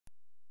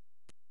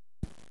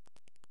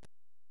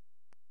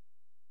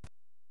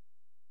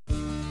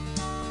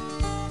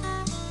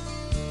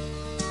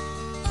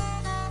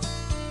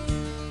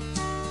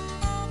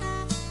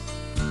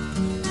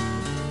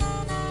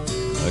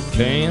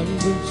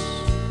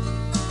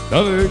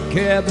canvas-covered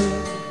cabin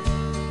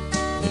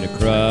in a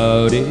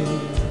crowded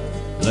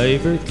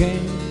labor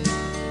camp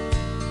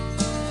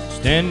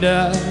stand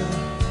out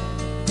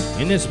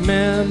in this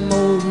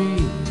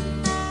memory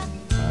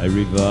I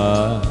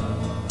revive.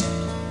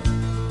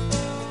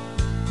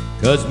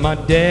 'Cause my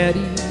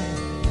daddy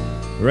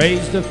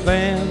raised a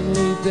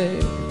family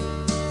there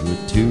with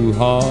two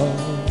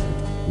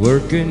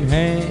hard-working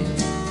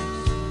hands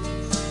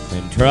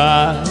and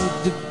tried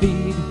to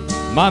feed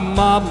my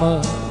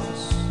mama's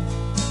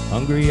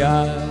hungry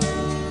eyes.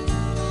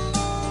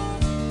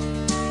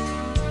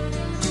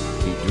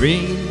 He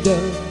dreamed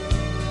of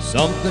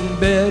something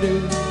better.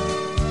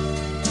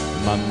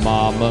 My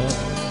mama's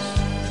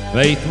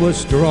faith was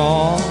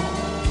strong,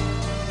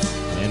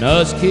 and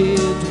us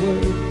kids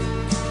were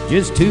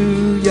just too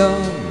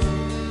young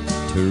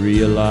to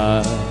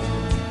realize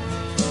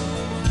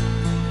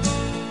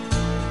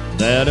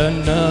that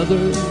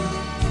another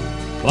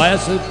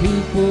class of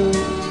people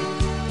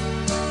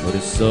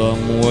was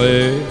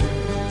somewhere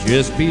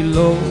just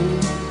below.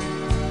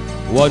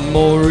 One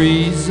more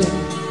reason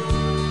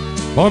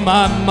for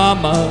my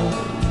mama's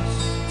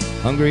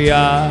hungry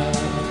eyes.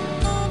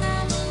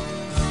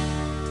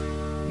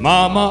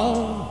 Mama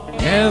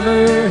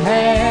never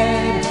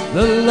had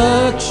the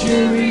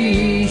luxury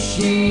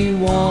she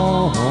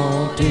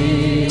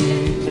wanted,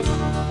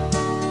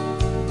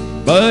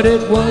 but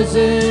it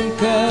wasn't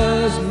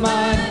 'cause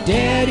my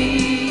daddy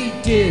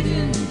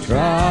didn't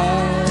try.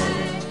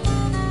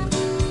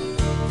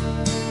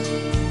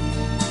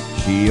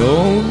 She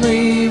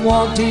only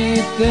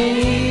wanted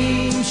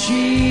things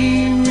she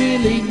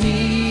really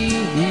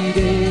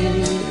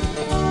needed.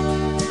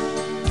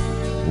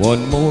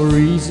 One more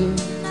reason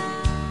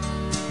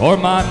for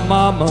my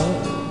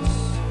mama's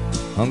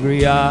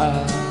hungry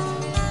eyes.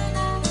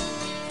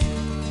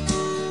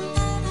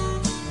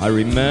 I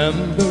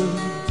remember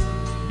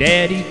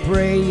Daddy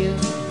praying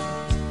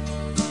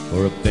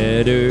for a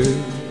better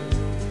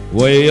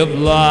way of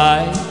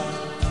life,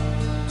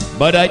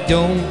 but I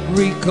don't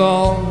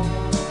recall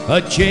a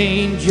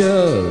change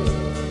of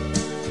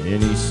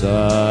any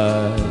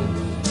size.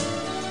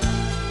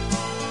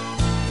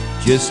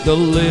 Just a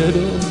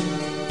little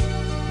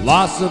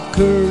loss of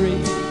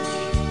courage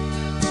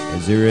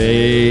as her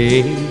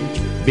age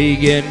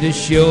began to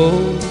show.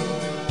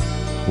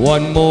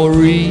 One more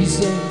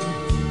reason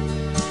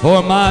for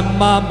my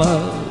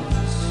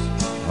mama's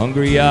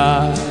hungry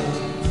eyes.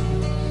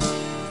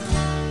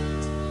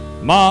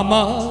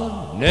 Mama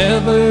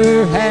never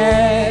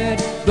had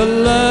the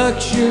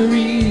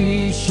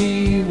luxury she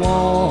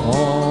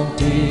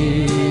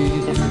wanted,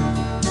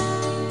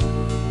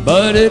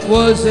 but it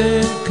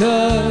wasn't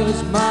 'cause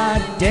my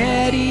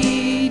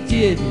daddy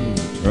didn't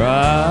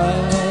try.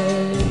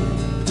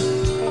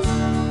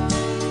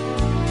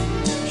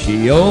 She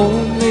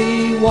only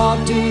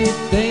wanted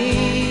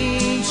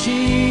things she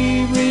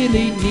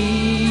really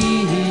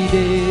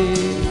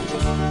needed.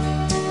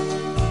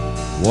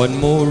 One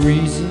more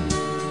reason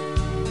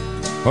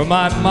for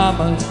my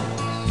mama's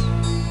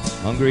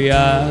hungry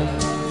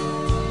eyes.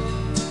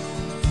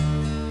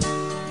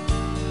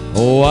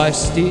 Oh, I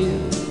still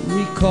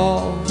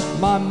recall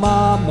my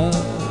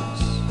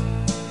mama's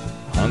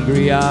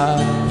hungry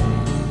eyes.